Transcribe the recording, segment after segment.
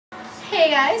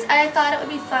guys, I thought it would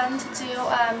be fun to do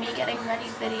me getting ready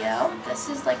video. This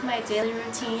is like my daily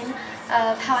routine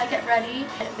of how I get ready.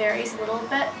 It varies a little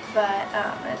bit, but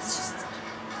it's just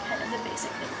kind of the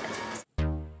basic thing that I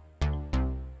do.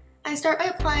 I start by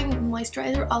applying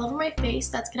moisturizer all over my face.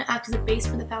 That's going to act as a base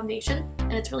for the foundation,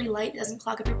 and it's really light. It doesn't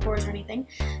clog up your pores or anything.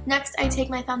 Next, I take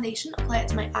my foundation, apply it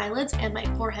to my eyelids and my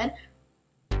forehead.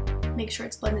 Make sure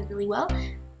it's blended really well.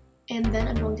 And then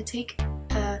I'm going to take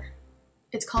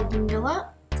it's called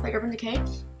Vanilla, it's by Urban Decay,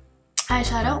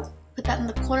 eyeshadow, put that in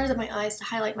the corners of my eyes to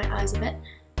highlight my eyes a bit.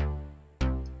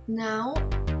 Now,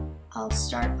 I'll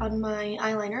start on my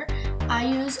eyeliner. I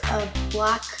use a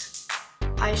black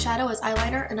eyeshadow as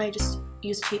eyeliner, and I just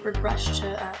use a tapered brush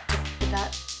to put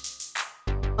that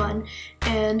on.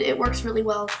 And it works really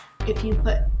well if you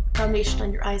put foundation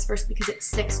on your eyes first because it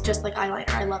sticks just like eyeliner.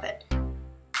 I love it.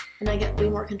 And I get way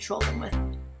more control than with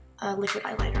liquid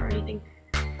eyeliner or anything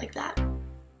like that.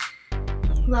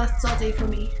 Lasts all day for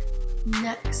me.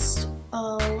 Next,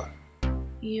 I'll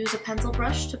use a pencil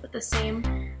brush to put the same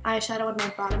eyeshadow on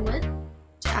my bottom lid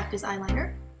to act as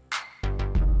eyeliner,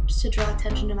 just to draw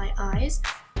attention to my eyes.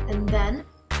 And then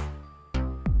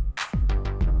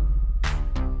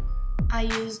I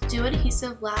use Dew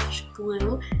Adhesive Lash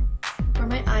Glue for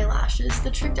my eyelashes. The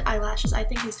trick to eyelashes, I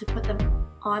think, is to put them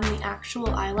on the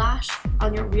actual eyelash,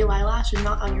 on your real eyelash, and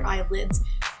not on your eyelids,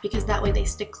 because that way they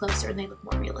stick closer and they look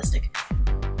more realistic.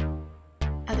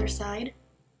 Other side.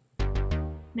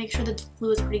 Make sure the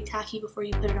glue is pretty tacky before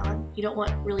you put it on. You don't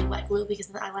want really wet glue because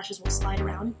the eyelashes will slide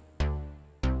around.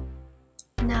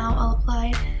 Now I'll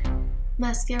apply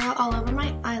mascara all over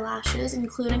my eyelashes,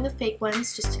 including the fake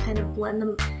ones, just to kind of blend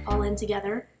them all in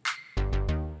together.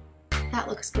 That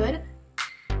looks good.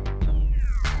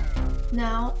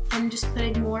 Now I'm just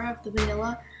putting more of the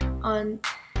vanilla on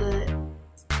the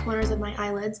corners of my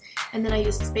eyelids, and then I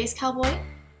use Space Cowboy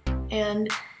and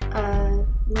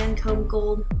Lancome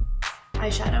Gold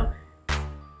eyeshadow.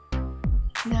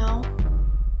 Now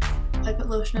I put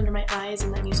lotion under my eyes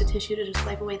and then use a tissue to just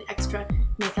wipe away the extra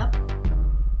makeup.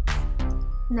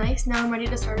 Nice, now I'm ready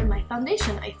to start on my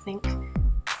foundation, I think.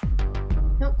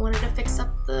 Nope, wanted to fix up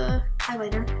the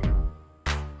eyeliner.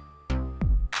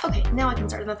 Okay, now I can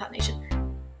start on the foundation.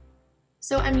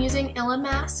 So I'm using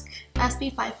Mask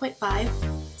SB 5.5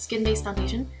 skin-based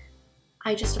foundation.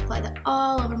 I just apply that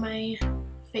all over my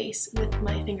face with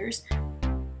my fingers.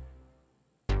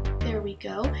 There we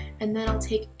go. And then I'll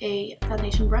take a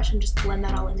foundation brush and just blend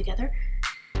that all in together,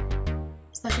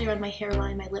 especially around my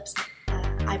hairline, my lips,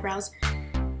 eyebrows.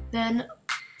 Then,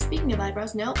 speaking of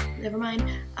eyebrows, no, never mind.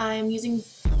 I'm using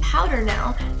powder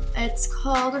now. It's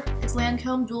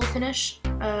Lancome Dual Finish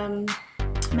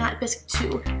Matte Bisque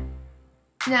 2.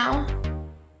 Now,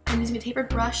 I'm using a tapered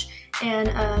brush and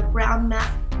a brown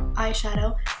matte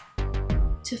eyeshadow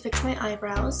to fix my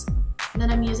eyebrows. And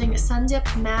then I'm using a Sun Dip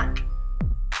MAC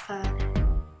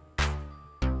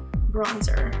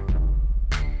bronzer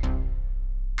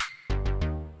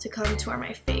to contour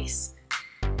my face.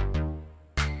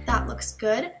 That looks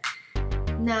good.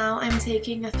 Now I'm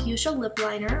taking a fuchsia lip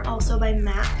liner, also by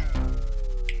MAC,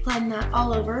 applying that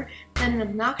all over, then an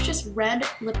obnoxious red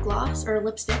lip gloss or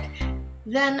lipstick.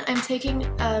 Then I'm taking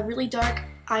a really dark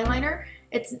eyeliner.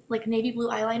 It's like navy blue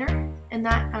eyeliner, and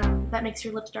that makes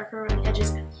your lips darker around the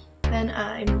edges. Then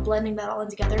I'm blending that all in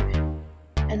together,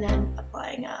 and then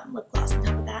applying lip gloss on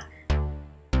top of that.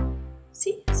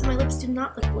 See? So my lips do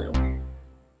not look blue.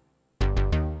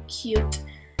 Cute.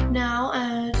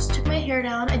 Now, just took my hair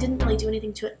down. I didn't really do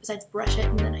anything to it besides brush it,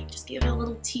 and then I just gave it a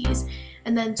little tease,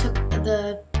 and then took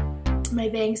my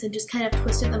bangs and just kind of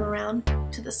twisted them around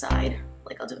to the side,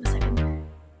 like I'll do in a second.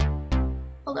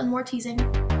 Hold on, more teasing.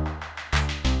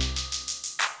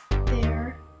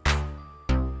 There.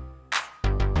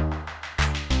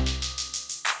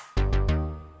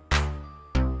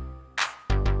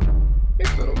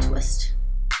 Here's a little twist.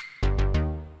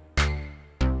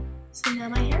 So now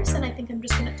my hair's done. I think I'm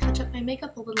just going to touch up my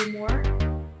makeup a little more.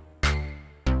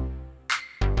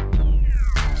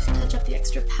 Just touch up the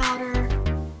extra powder,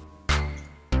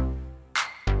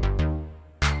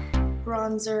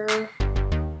 bronzer,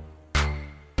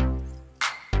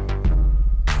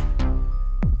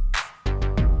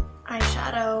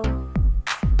 eyeshadow.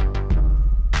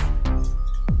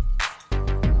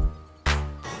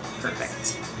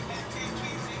 Perfect.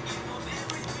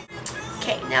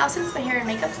 Okay, now since my hair and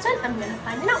makeup's done, I'm gonna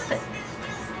find an outfit.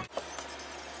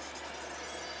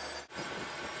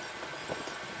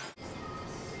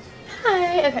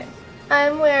 Hi, okay.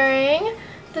 I'm wearing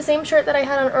the same shirt that I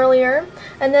had on earlier,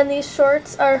 and then these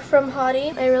shorts are from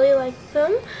Hottie. I really like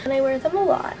them, and I wear them a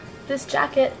lot. This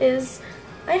jacket is,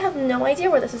 I have no idea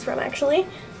where this is from actually.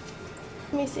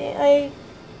 Let me see.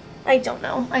 I don't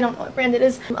know. I don't know what brand it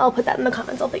is. I'll put that in the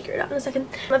comments. I'll figure it out in a second.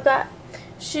 I've got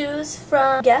shoes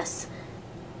from Guess.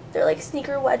 They're like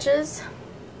sneaker wedges.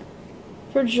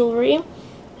 For jewelry,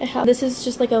 I have, this is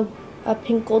just like a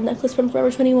pink gold necklace from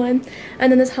Forever 21.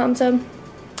 And then this Hamsa,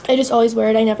 I just always wear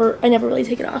it. I never really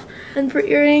take it off. And for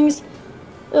earrings,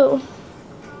 oh,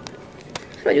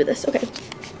 how do I do this? Okay.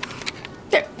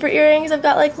 There, for earrings, I've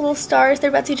got like little stars.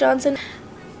 They're Betsy Johnson,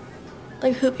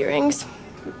 like hoop earrings.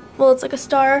 Well, it's like a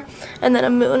star and then a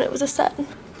moon. It was a set.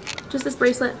 Just this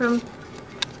bracelet from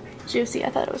Juicy. I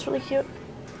thought it was really cute.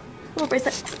 Little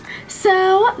bracelet.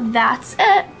 So that's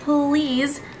it.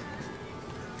 Please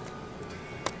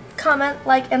comment,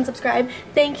 like, and subscribe.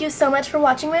 Thank you so much for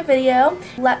watching my video.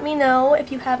 Let me know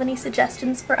if you have any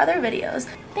suggestions for other videos.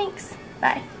 Thanks.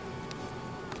 Bye.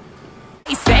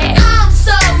 I'm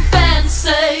so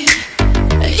fancy.